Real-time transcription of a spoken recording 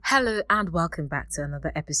Hello and welcome back to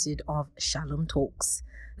another episode of Shalom Talks.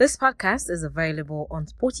 This podcast is available on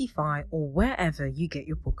Spotify or wherever you get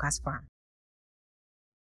your podcast from.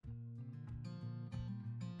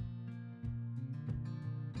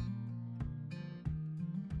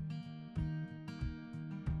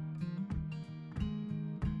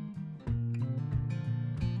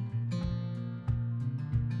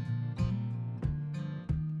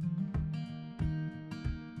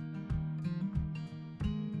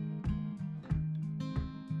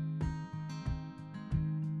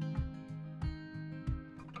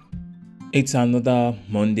 It's another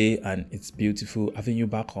Monday and it's beautiful having you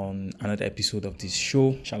back on another episode of this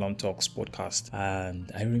show, Shalom Talks podcast. And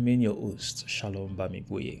I remain your host, Shalom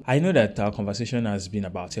Bamigboye. I know that our conversation has been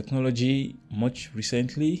about technology much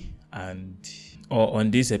recently, and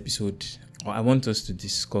on this episode, I want us to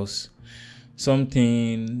discuss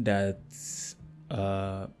something that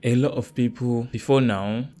a lot of people before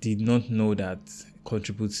now did not know that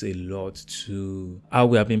contributes a lot to how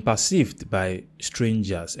we have been perceived by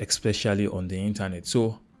strangers, especially on the internet.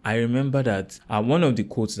 So I remember that one of the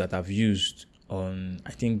quotes that I've used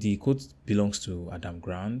I think the quote belongs to Adam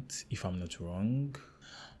Grant, if I'm not wrong.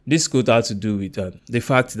 This quote had to do with the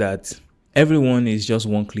fact that everyone is just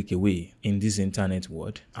one click away in this internet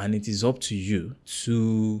world, and it is up to you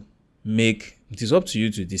to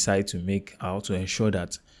decide to make out to ensure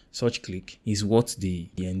that such click is what the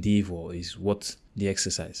endeavor is, what the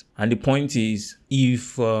exercise. And the point is,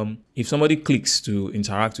 if somebody clicks to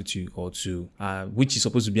interact with you or to which is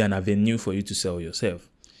supposed to be an avenue for you to sell yourself,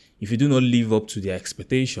 if you do not live up to their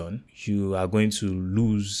expectation, you are going to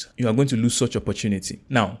lose such opportunity.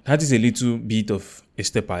 Now, that is a little bit of a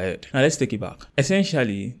step ahead. Now, let's take it back.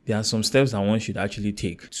 Essentially, there are some steps that one should actually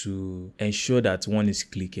take to ensure that one is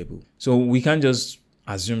clickable. So we can't just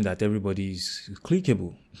assume that everybody is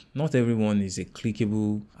clickable. Not everyone is a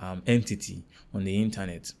clickable entity on the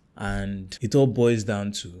internet. And it all boils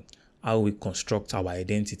down to how we construct our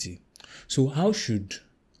identity. So how should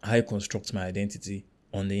I construct my identity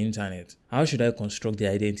on the internet? How should I construct the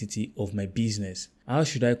identity of my business? How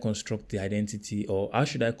should I construct the identity, or how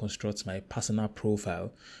should I construct my personal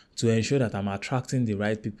profile to ensure that I'm attracting the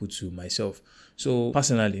right people to myself? So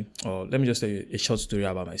personally, let me just tell you a short story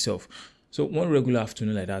about myself. So one regular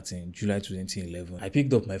afternoon like that in July 2011, I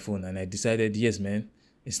picked up my phone and I decided, yes, man,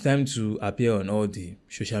 it's time to appear on all the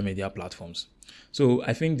social media platforms. So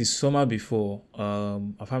I think the summer before, our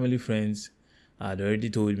family friends had already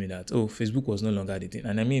told me that, Facebook was no longer the thing.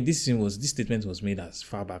 And I mean, this statement was made as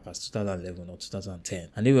far back as 2011 or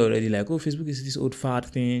 2010. And they were already like, Facebook is this old fad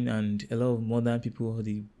thing, and a lot of modern people, or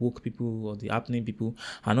the woke people, or the happening people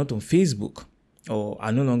are not on Facebook, or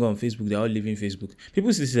are no longer on Facebook. They're all leaving Facebook.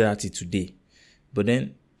 People still say that today. But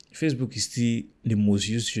then Facebook is still the most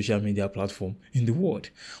used social media platform in the world.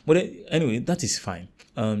 But then, anyway, that is fine.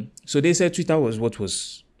 So they said Twitter was what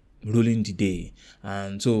was ruling the day.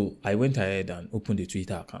 And so I went ahead and opened a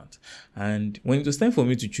Twitter account. And when it was time for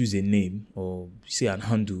me to choose a name or say an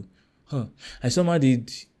handle, I somehow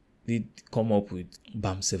did come up with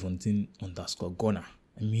BAM17_Ghana.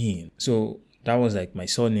 So that was like my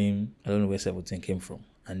surname. I don't know where 17 came from.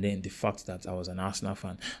 And then the fact that I was an Arsenal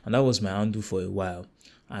fan. And that was my handle for a while.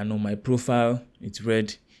 And on my profile, it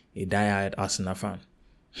read a diehard Arsenal fan.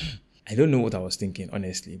 I don't know what I was thinking,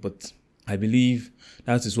 honestly. But I believe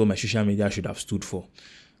that is what my social media should have stood for.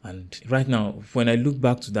 And right now, when I look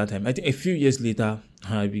back to that time, I think a few years later,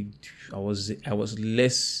 I was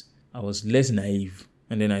less naive.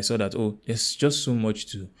 And then I saw that, there's just so much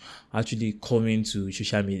to actually come into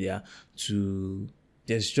social media.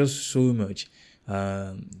 There's just so much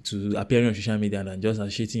to appearing on social media than just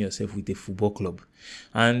associating yourself with a football club.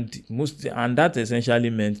 And that essentially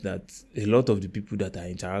meant that a lot of the people that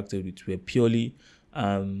I interacted with were purely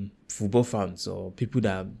football fans, or people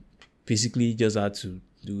that basically just had to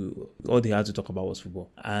do, all they had to talk about was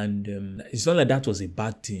football. And it's not like that was a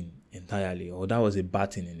bad thing entirely, or that was a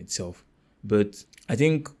bad thing in itself. But I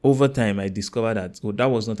think over time I discovered that that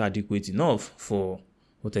was not adequate enough for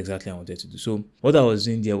what exactly I wanted to do. So what I was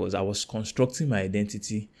doing there was I was constructing my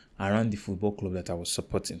identity around the football club that I was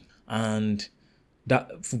supporting. And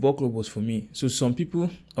that football club was for me. So some people,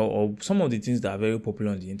 or some of the things that are very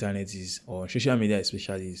popular on the internet or social media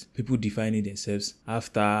especially, is people defining themselves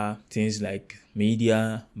after things like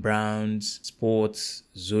media, brands, sports,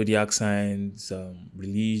 zodiac signs,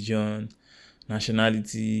 religion,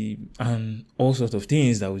 nationality, and all sorts of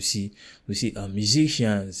things that we see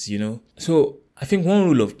musicians, So I think one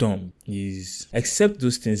rule of thumb is, except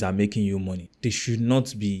those things are making you money, you should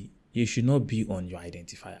not be on your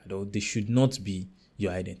identifier, though they should not be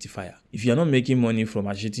your identifier. If you're not making money from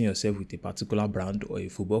associating yourself with a particular brand or a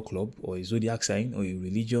football club or a zodiac sign or a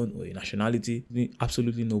religion or a nationality,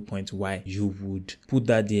 absolutely no point why you would put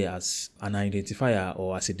that there as an identifier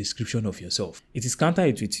or as a description of yourself. It is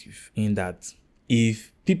counterintuitive in that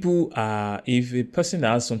if a person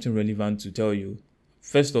that has something relevant to tell you,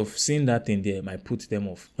 first off, seeing that thing there might put them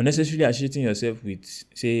off. Unnecessarily associating yourself with,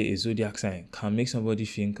 say, a zodiac sign can make somebody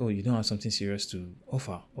think, oh, you don't have something serious to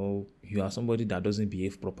offer, or you are somebody that doesn't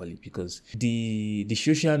behave properly, because the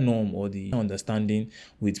social norm or the understanding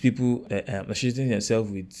with people associating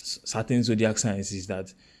themselves with certain zodiac signs is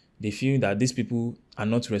that they feel that these people are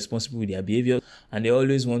not responsible with their behavior, and they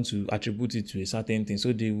always want to attribute it to a certain thing.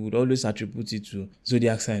 So they would always attribute it to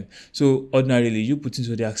zodiac sign. So ordinarily, you putting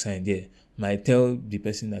zodiac sign there might tell the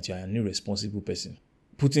person that you are an irresponsible person.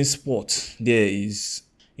 Putting sport there is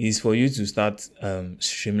for you to start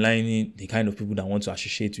streamlining the kind of people that want to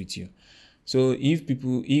associate with you. So if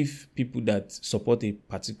people that support a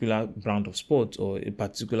particular brand of sport or a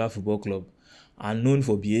particular football club are known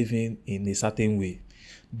for behaving in a certain way,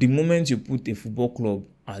 the moment you put a football club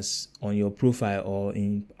as on your profile or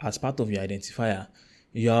as part of your identifier,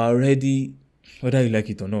 you are already, whether you like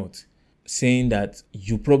it or not, saying that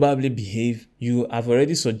you have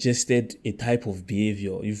already suggested a type of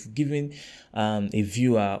behavior. You've given a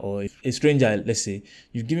viewer or a stranger, let's say,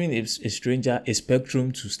 you've given a stranger a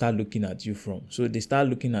spectrum to start looking at you from. So they start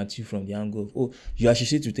looking at you from the angle of, oh, you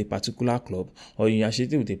associate with a particular club or you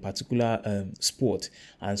associate with a particular sport,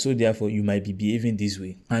 and so therefore you might be behaving this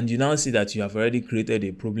way. And you now see that you have already created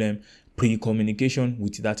a problem pre-communication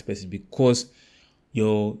with that person, because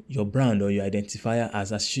your brand or your identifier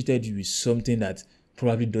has associated you with something that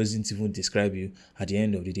probably doesn't even describe you at the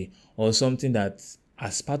end of the day, or something that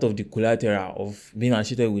as part of the collateral of being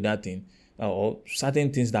associated with that thing, or certain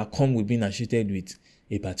things that come with being associated with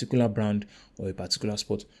a particular brand or a particular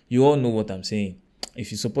sport. You all know what I'm saying.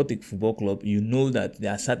 If you support a football club, you know that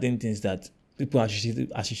there are certain things that people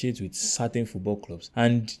associate with certain football clubs,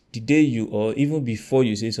 and the day or even before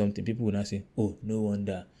you say something, people will not say, oh, no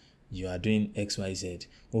wonder you are doing XYZ.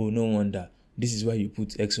 Oh, no wonder. This is why you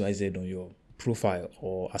put XYZ on your profile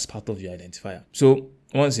or as part of your identifier. So,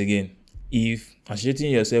 once again, if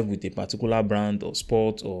associating yourself with a particular brand or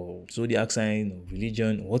sport or zodiac sign or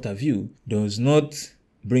religion or what have you does not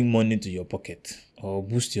bring money to your pocket or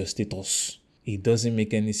boost your status, it doesn't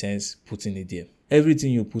make any sense putting it there.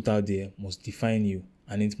 Everything you put out there must define you,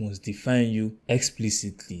 and it must define you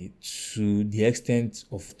explicitly to the extent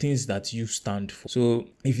of things that you stand for. So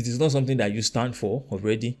if it is not something that you stand for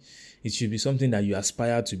already, it should be something that you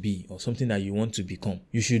aspire to be or something that you want to become.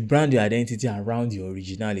 You should brand your identity around your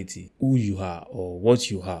originality, who you are or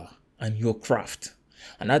what you are, and your craft.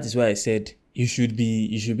 And that is why I said you should be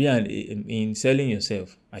in selling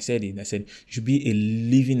yourself. I said you should be a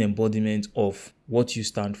living embodiment of what you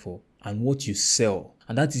stand for and what you sell.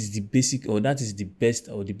 And that is the basic, or that is the best,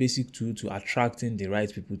 or the basic tool to attracting the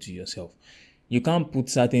right people to yourself. You can't put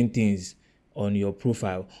certain things on your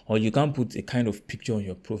profile, or you can't put a kind of picture on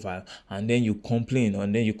your profile and then you complain,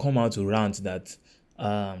 and then you come out to rant that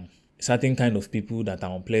certain kind of people that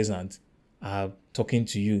are unpleasant are talking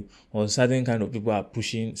to you, or certain kind of people are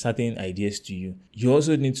pushing certain ideas to you. You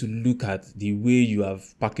also need to look at the way you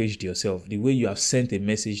have packaged yourself, the way you have sent a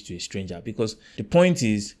message to a stranger, because the point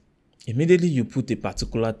is, immediately you put a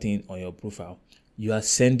particular thing on your profile, you are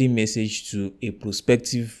sending message to a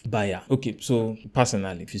prospective buyer. Okay, so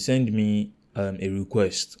personally, if you send me a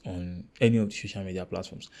request on any of the social media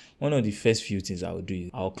platforms, one of the first few things I will do is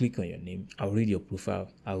I'll click on your name, I'll read your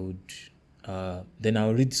profile, then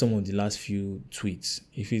I'll read some of the last few tweets.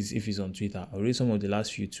 If it's on Twitter, I'll read some of the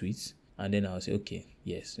last few tweets, and then I'll say, okay,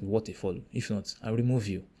 yes, what a follow. If not, I'll remove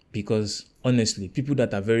you. Because honestly, people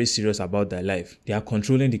that are very serious about their life, they are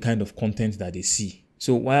controlling the kind of content that they see.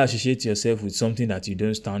 So why associate yourself with something that you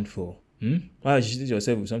don't stand for? Why associate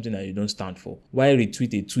yourself with something that you don't stand for? Why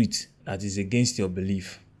retweet a tweet that is against your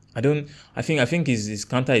belief? I think it's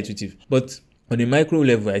counterintuitive. But on a micro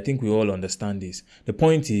level, I think we all understand this. The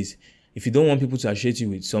point is, if you don't want people to associate you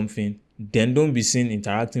with something, then don't be seen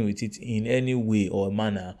interacting with it in any way or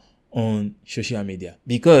manner on social media.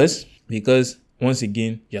 Because once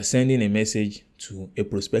again, you're sending a message to a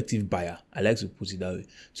prospective buyer. I like to put it that way.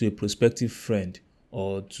 To a prospective friend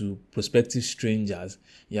or to prospective strangers.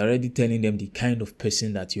 You're already telling them the kind of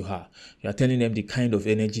person that you are. You're telling them the kind of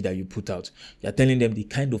energy that you put out. You're telling them the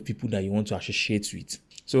kind of people that you want to associate with.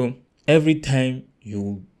 So every time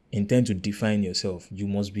you intend to define yourself, you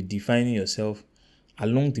must be defining yourself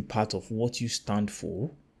along the path of what you stand for,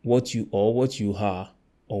 what you are,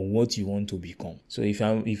 or what you want to become. So if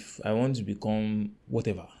I want to become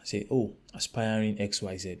whatever, say, aspiring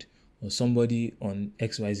XYZ, or somebody on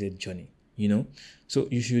XYZ journey, so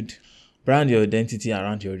you should brand your identity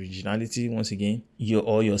around your originality once again,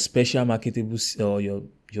 your special marketable, or your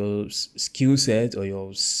skill set, or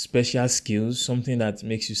your special skills, something that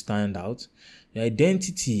makes you stand out. Your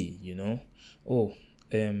identity,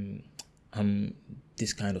 I'm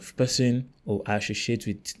this kind of person, or I associate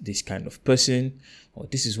with this kind of person, or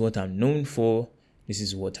this is what I'm known for, this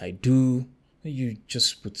is what I do. You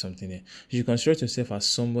just put something there. You construct yourself as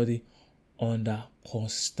somebody under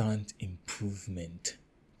constant improvement,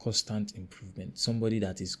 somebody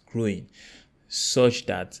that is growing, such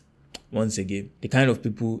that, once again, the kind of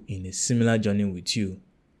people in a similar journey with you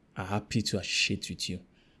are happy to associate with you.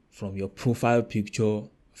 From your profile picture,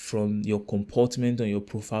 from your comportment on your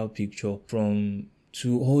profile picture,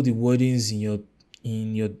 to all the wordings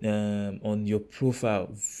on your profile,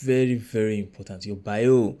 very, very important. Your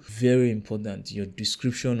bio, very important. Your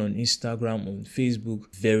description on Instagram, on Facebook,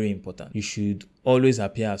 very important. You should always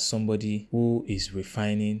appear as somebody who is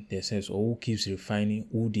refining themselves, or who keeps refining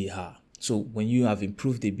who they are. So when you have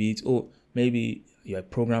improved a bit, maybe you're a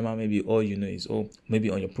programmer, maybe all you know is, maybe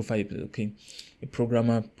on your profile, a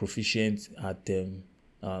programmer proficient at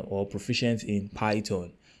or proficient in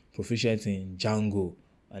Python, proficient in Django,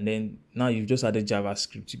 and then now you've just added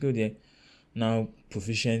JavaScript. You go there, now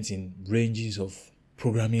proficient in ranges of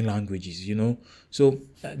programming languages, So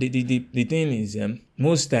the thing is,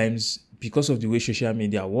 most times, because of the way social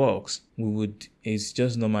media works, it's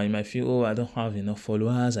just normal. You might feel, I don't have enough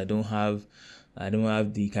followers, I don't have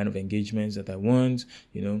the kind of engagements that I want,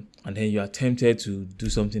 and then you are tempted to do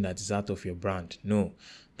something that is out of your brand. No,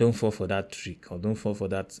 don't fall for that trick, or don't fall for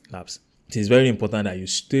that lapse. It is very important that you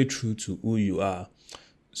stay true to who you are,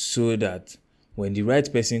 so that when the right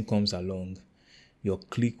person comes along, your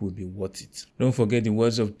click will be worth it. Don't forget the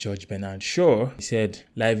words of George Bernard Shaw. He said,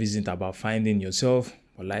 life isn't about finding yourself,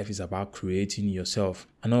 but life is about creating yourself.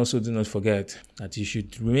 And also, do not forget that you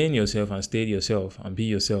should remain yourself and stay yourself and be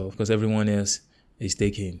yourself, because everyone else is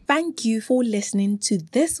taken. Thank you for listening to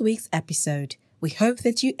this week's episode. We hope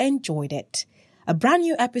that you enjoyed it. A brand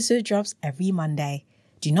new episode drops every Monday.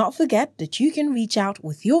 Do not forget that you can reach out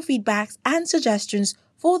with your feedbacks and suggestions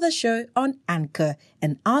for the show on Anchor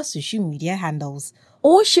and our social media handles.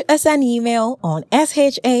 Or shoot us an email on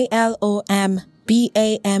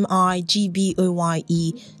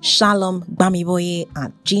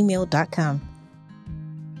shalomBamiboye@gmail.com.